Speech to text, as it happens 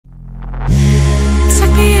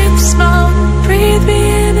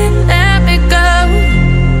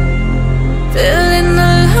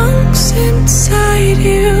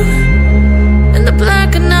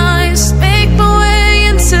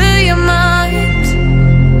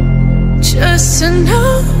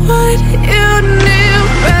what you knew.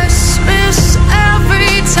 Restless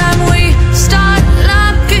every time we start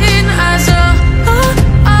locking eyes.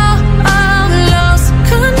 Lost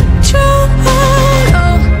control.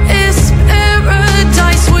 Oh, it's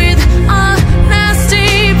paradise with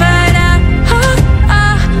honesty, but I'm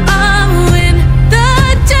in the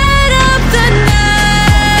dead of the night.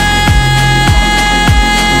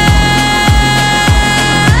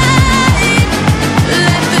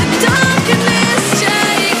 Let the darkness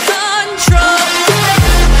take control.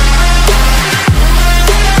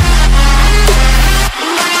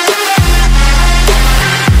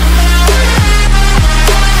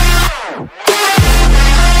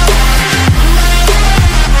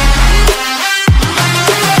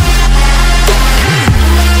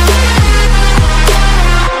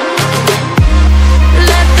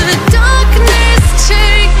 Let the darkness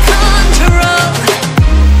take control.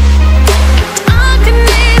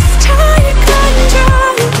 Darkness take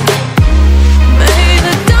control. May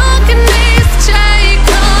the darkness take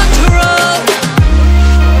control.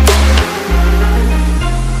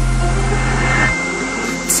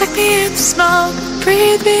 Take me in the smoke,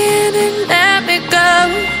 breathe me in and let me go.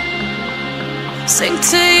 Sink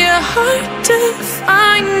to your heart to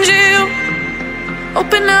find you.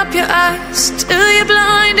 Open up your eyes till you're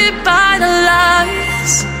blinded by the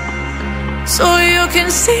lies, so you can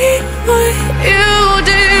see what you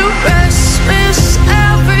do. Restless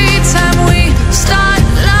every time we start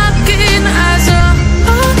locking eyes.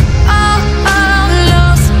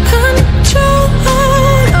 Lost control.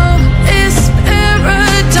 Oh, it's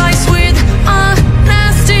paradise with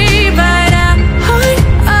honesty, but I'm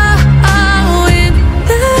in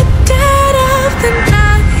the dead of the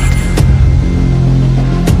night.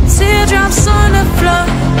 Teardrops on the floor.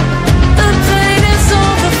 The pain is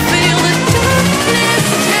over. Feel the darkness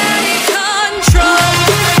take control.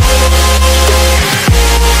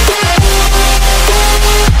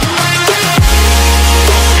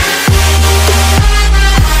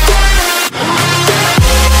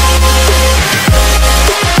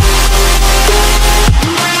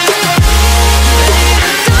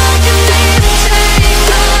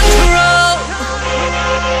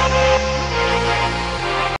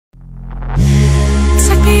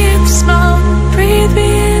 Take me in the smoke, breathe me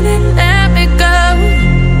in and let me go.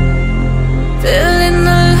 Filling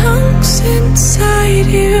the lungs inside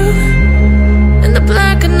you, and the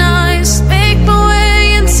blackened eyes make my way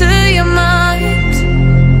into your mind,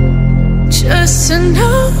 just to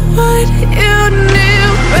know what you knew.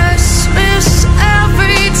 Restless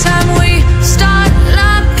every time we start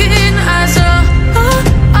locking eyes.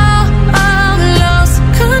 Lost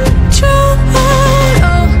control.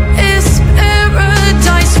 Oh, it's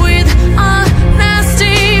paradise with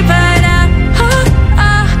honesty, but I'm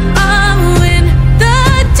in the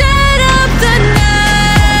dead of the night.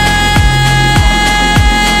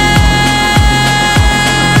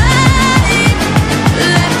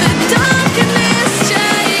 Let the darkness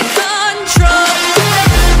take control.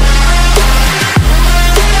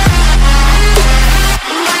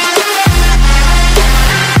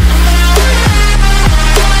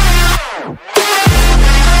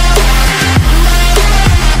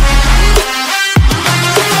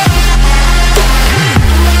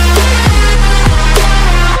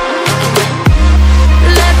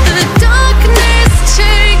 Let the darkness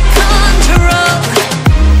take control.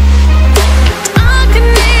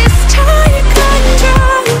 Darkness take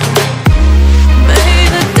control. May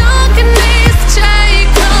the darkness take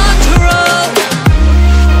control.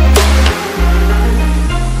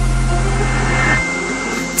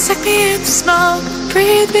 Take me in the smoke,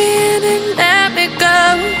 breathe me in and let me go.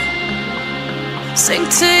 Sink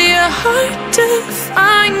to your heart to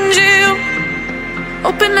find you.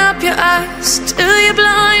 Open up your eyes till you're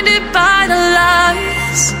blinded by the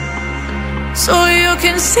lies, so you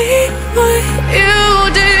can see what you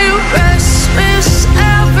do. Restless